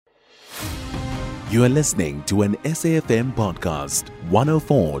You are listening to an SAFM podcast,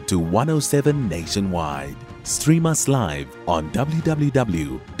 104 to 107 nationwide. Stream us live on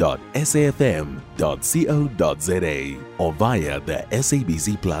www.safm.co.za or via the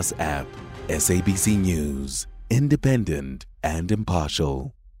SABC Plus app. SABC News, independent and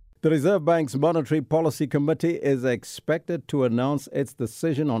impartial. The Reserve Bank's Monetary Policy Committee is expected to announce its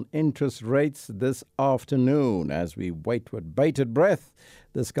decision on interest rates this afternoon. As we wait with bated breath,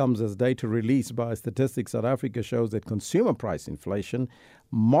 this comes as data released by Statistics South Africa shows that consumer price inflation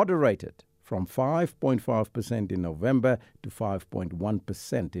moderated from 5.5% in November to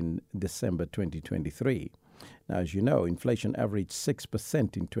 5.1% in December 2023. Now, as you know, inflation averaged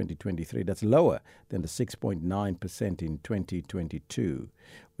 6% in 2023. That's lower than the 6.9% in 2022.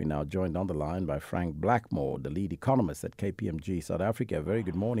 We're now joined on the line by Frank Blackmore, the lead economist at KPMG South Africa. Very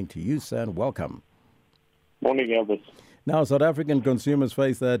good morning to you, sir, and welcome. Morning, Elvis. Now, South African consumers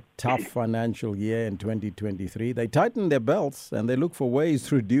face a tough financial year in 2023. They tighten their belts and they look for ways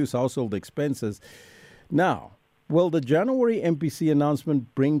to reduce household expenses. Now, will the January MPC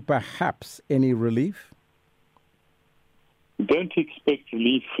announcement bring perhaps any relief? Don't expect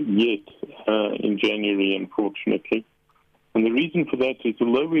relief yet in January, unfortunately. And the reason for that is,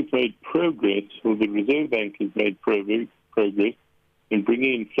 although we've made progress, or the Reserve Bank has made progress in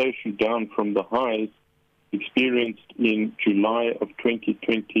bringing inflation down from the highs experienced in July of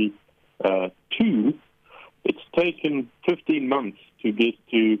 2022, it's taken 15 months to get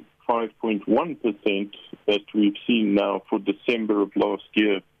to 5.1% that we've seen now for December of last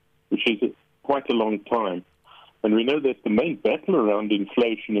year, which is quite a long time. And we know that the main battle around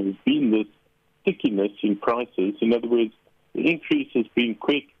inflation has been this stickiness in prices. In other words, the increase has been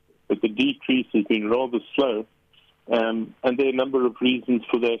quick, but the decrease has been rather slow. And there are a number of reasons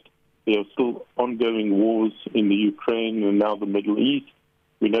for that. There are still ongoing wars in the Ukraine and now the Middle East.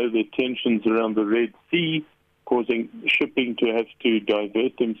 We know there are tensions around the Red Sea, causing shipping to have to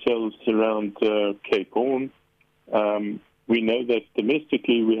divert themselves around Cape Horn. We know that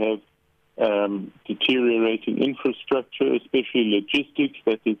domestically we have deteriorating infrastructure, especially logistics,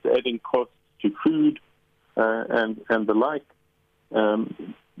 that is adding costs to food and the like.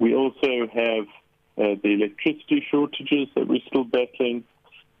 We also have the electricity shortages that we're still battling,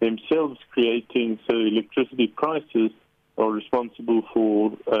 themselves creating, so electricity prices are responsible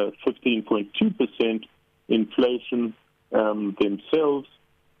for 15.2% inflation themselves.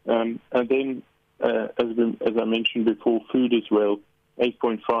 And then, as I mentioned before, food as well,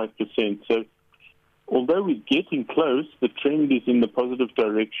 8.5%. So although we're getting close, the trend is in the positive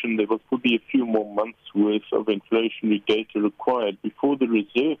direction. There will still be a few more months' worth of inflationary data required before the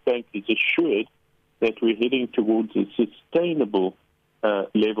Reserve Bank is assured that we're heading towards a sustainable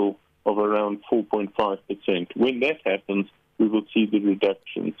level of around 4.5%. When that happens, we will see the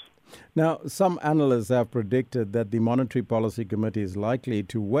reductions. Now, some analysts have predicted that the Monetary Policy Committee is likely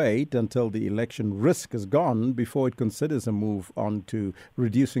to wait until the election risk is gone before it considers a move on to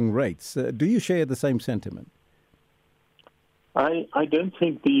reducing rates. Do you share the same sentiment? I don't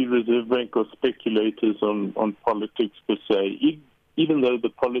think the Reserve Bank are speculators on politics per se, even though the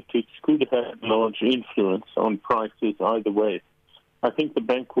politics could have large influence on prices either way. I think the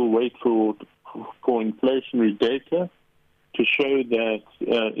bank will wait for inflationary data to show that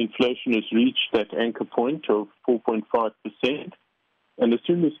inflation has reached that anchor point of 4.5%. And as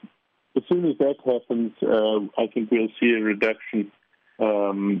soon as that happens, I think we'll see a reduction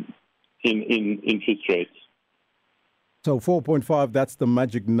in interest rates. So 4.5, that's the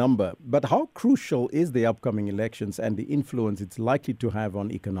magic number. But how crucial is the upcoming elections and the influence it's likely to have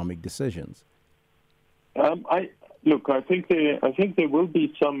on economic decisions? I think there will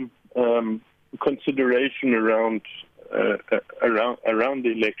be some consideration around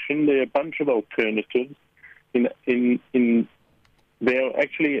the election. There are a bunch of alternatives. There are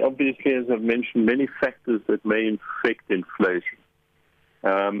actually, obviously, as I've mentioned, many factors that may affect inflation.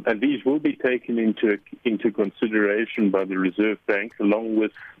 And these will be taken into consideration by the Reserve Bank, along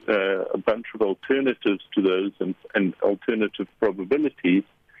with a bunch of alternatives to those and alternative probabilities.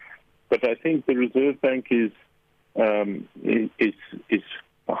 But I think the Reserve Bank is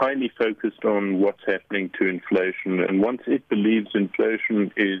highly focused on what's happening to inflation, and once it believes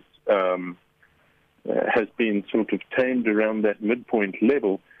inflation has been sort of tamed around that midpoint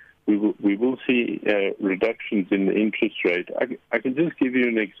level, we will see reductions in the interest rate. I can just give you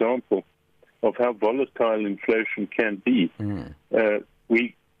an example of how volatile inflation can be.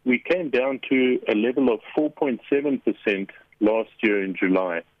 We came down to a level of 4.7% last year in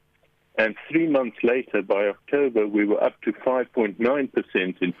July. And 3 months later, by October, we were up to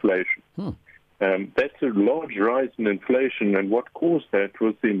 5.9% inflation. That's a large rise in inflation, and what caused that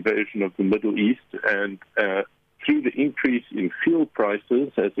was the invasion of the Middle East, and through the increase in fuel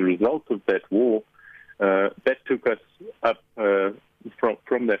prices as a result of that war, that took us up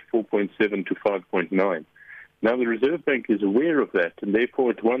from that 4.7 to 5.9. Now, the Reserve Bank is aware of that, and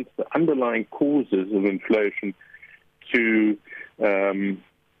therefore it wants the underlying causes of inflation to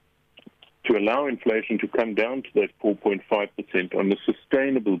allow inflation to come down to that 4.5% on a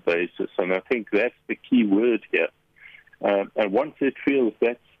sustainable basis. And I think that's the key word here. And once it feels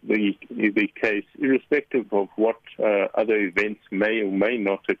that's the case, irrespective of what other events may or may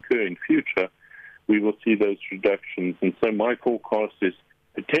not occur in future, we will see those reductions. And so my forecast is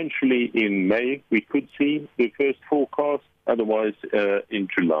potentially in May we could see the first forecast, otherwise in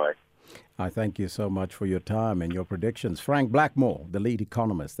July. I thank you so much for your time and your predictions. Frank Blackmore, the lead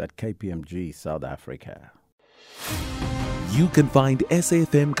economist at KPMG South Africa. You can find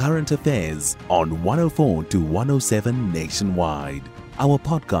SAFM Current Affairs on 104 to 107 nationwide. Our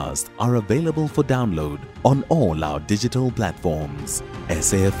podcasts are available for download on all our digital platforms.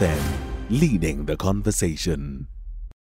 SAFM, leading the conversation.